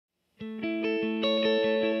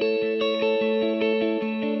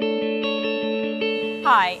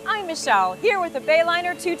Hi, I'm Michelle, here with the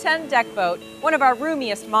Bayliner 210 deck boat, one of our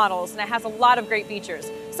roomiest models, and it has a lot of great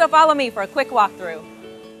features. So follow me for a quick walkthrough.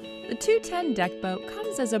 The 210 deck boat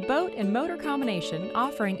comes as a boat and motor combination,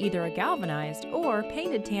 offering either a galvanized or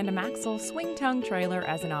painted tandem axle swing tongue trailer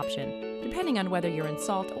as an option, depending on whether you're in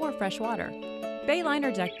salt or freshwater.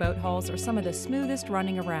 Bayliner deck boat hulls are some of the smoothest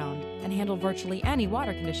running around and handle virtually any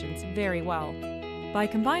water conditions very well. By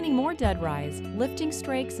combining more dead rise, lifting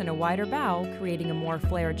strakes, and a wider bow, creating a more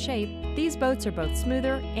flared shape, these boats are both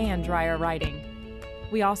smoother and drier riding.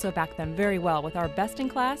 We also back them very well with our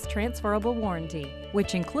best-in-class transferable warranty,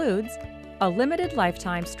 which includes a limited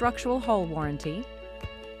lifetime structural hull warranty,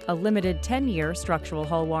 a limited 10-year structural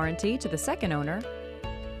hull warranty to the second owner,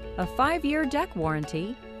 a 5-year deck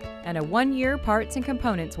warranty, and a 1-year parts and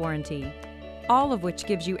components warranty, all of which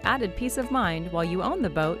gives you added peace of mind while you own the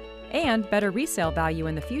boat and better resale value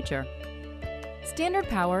in the future. Standard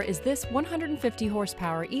power is this 150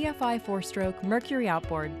 horsepower EFI 4-stroke Mercury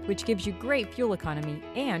outboard, which gives you great fuel economy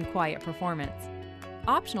and quiet performance.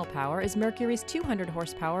 Optional power is Mercury's 200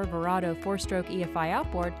 horsepower Verado 4-stroke EFI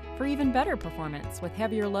outboard for even better performance with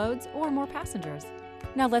heavier loads or more passengers.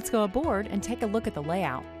 Now let's go aboard and take a look at the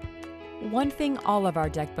layout. One thing all of our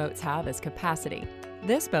deck boats have is capacity.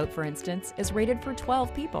 This boat, for instance, is rated for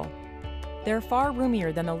 12 people. They're far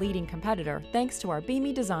roomier than the leading competitor thanks to our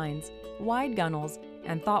beamy designs, wide gunnels,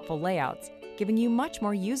 and thoughtful layouts, giving you much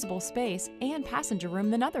more usable space and passenger room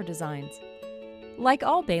than other designs. Like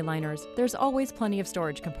all Bayliners, there's always plenty of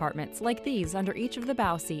storage compartments like these under each of the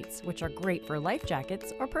bow seats, which are great for life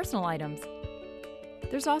jackets or personal items.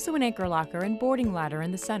 There's also an anchor locker and boarding ladder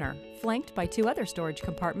in the center, flanked by 2 other storage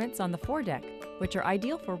compartments on the foredeck, which are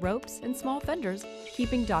ideal for ropes and small fenders,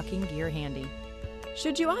 keeping docking gear handy.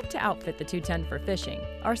 Should you opt to outfit the 210 for fishing,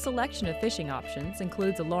 our selection of fishing options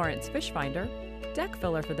includes a Lawrence fish finder, deck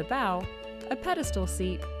filler for the bow, a pedestal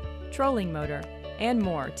seat, trolling motor, and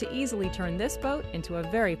more to easily turn this boat into a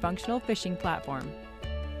very functional fishing platform.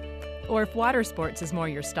 Or if water sports is more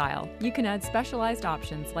your style, you can add specialized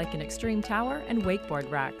options like an extreme tower and wakeboard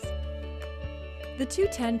racks. The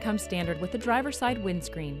 210 comes standard with a driver's side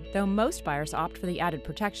windscreen, though most buyers opt for the added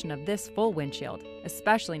protection of this full windshield,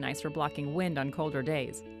 especially nice for blocking wind on colder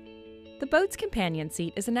days. The boat's companion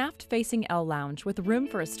seat is an aft-facing L lounge with room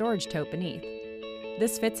for a storage tote beneath.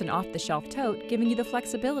 This fits an off-the-shelf tote, giving you the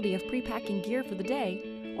flexibility of pre-packing gear for the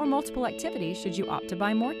day or multiple activities should you opt to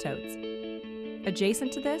buy more totes.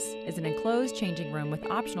 Adjacent to this is an enclosed changing room with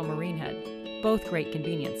optional marine head, both great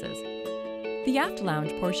conveniences. The aft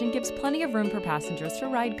lounge portion gives plenty of room for passengers to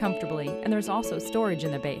ride comfortably, and there's also storage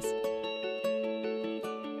in the base.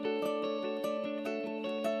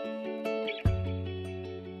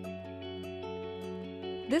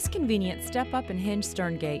 This convenient step-up and hinge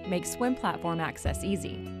stern gate makes swim platform access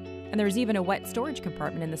easy, and there's even a wet storage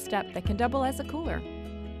compartment in the step that can double as a cooler.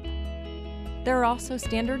 There are also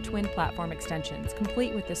standard twin platform extensions,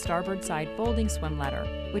 complete with the starboard side folding swim ladder,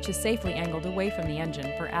 which is safely angled away from the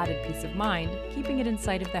engine for added peace of mind, keeping it in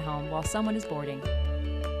sight of the helm while someone is boarding.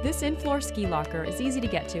 This in-floor ski locker is easy to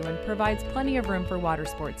get to and provides plenty of room for water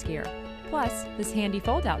sports gear. Plus, this handy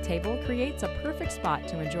fold-out table creates a perfect spot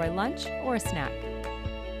to enjoy lunch or a snack.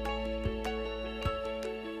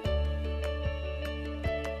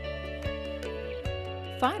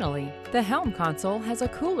 Finally, the helm console has a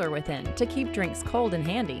cooler within to keep drinks cold and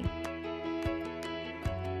handy,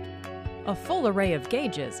 a full array of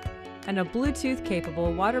gauges, and a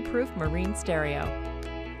Bluetooth-capable waterproof marine stereo.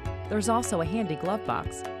 There's also a handy glove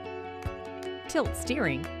box, tilt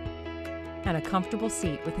steering, and a comfortable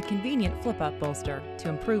seat with a convenient flip-up bolster to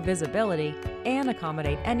improve visibility and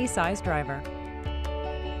accommodate any size driver.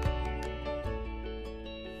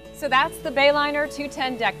 So that's the Bayliner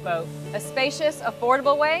 210 deck boat, a spacious,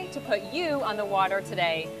 affordable way to put you on the water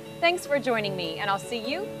today. Thanks for joining me, and I'll see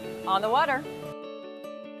you on the water.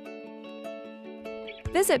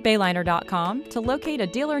 Visit Bayliner.com to locate a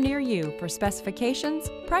dealer near you for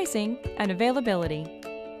specifications, pricing, and availability.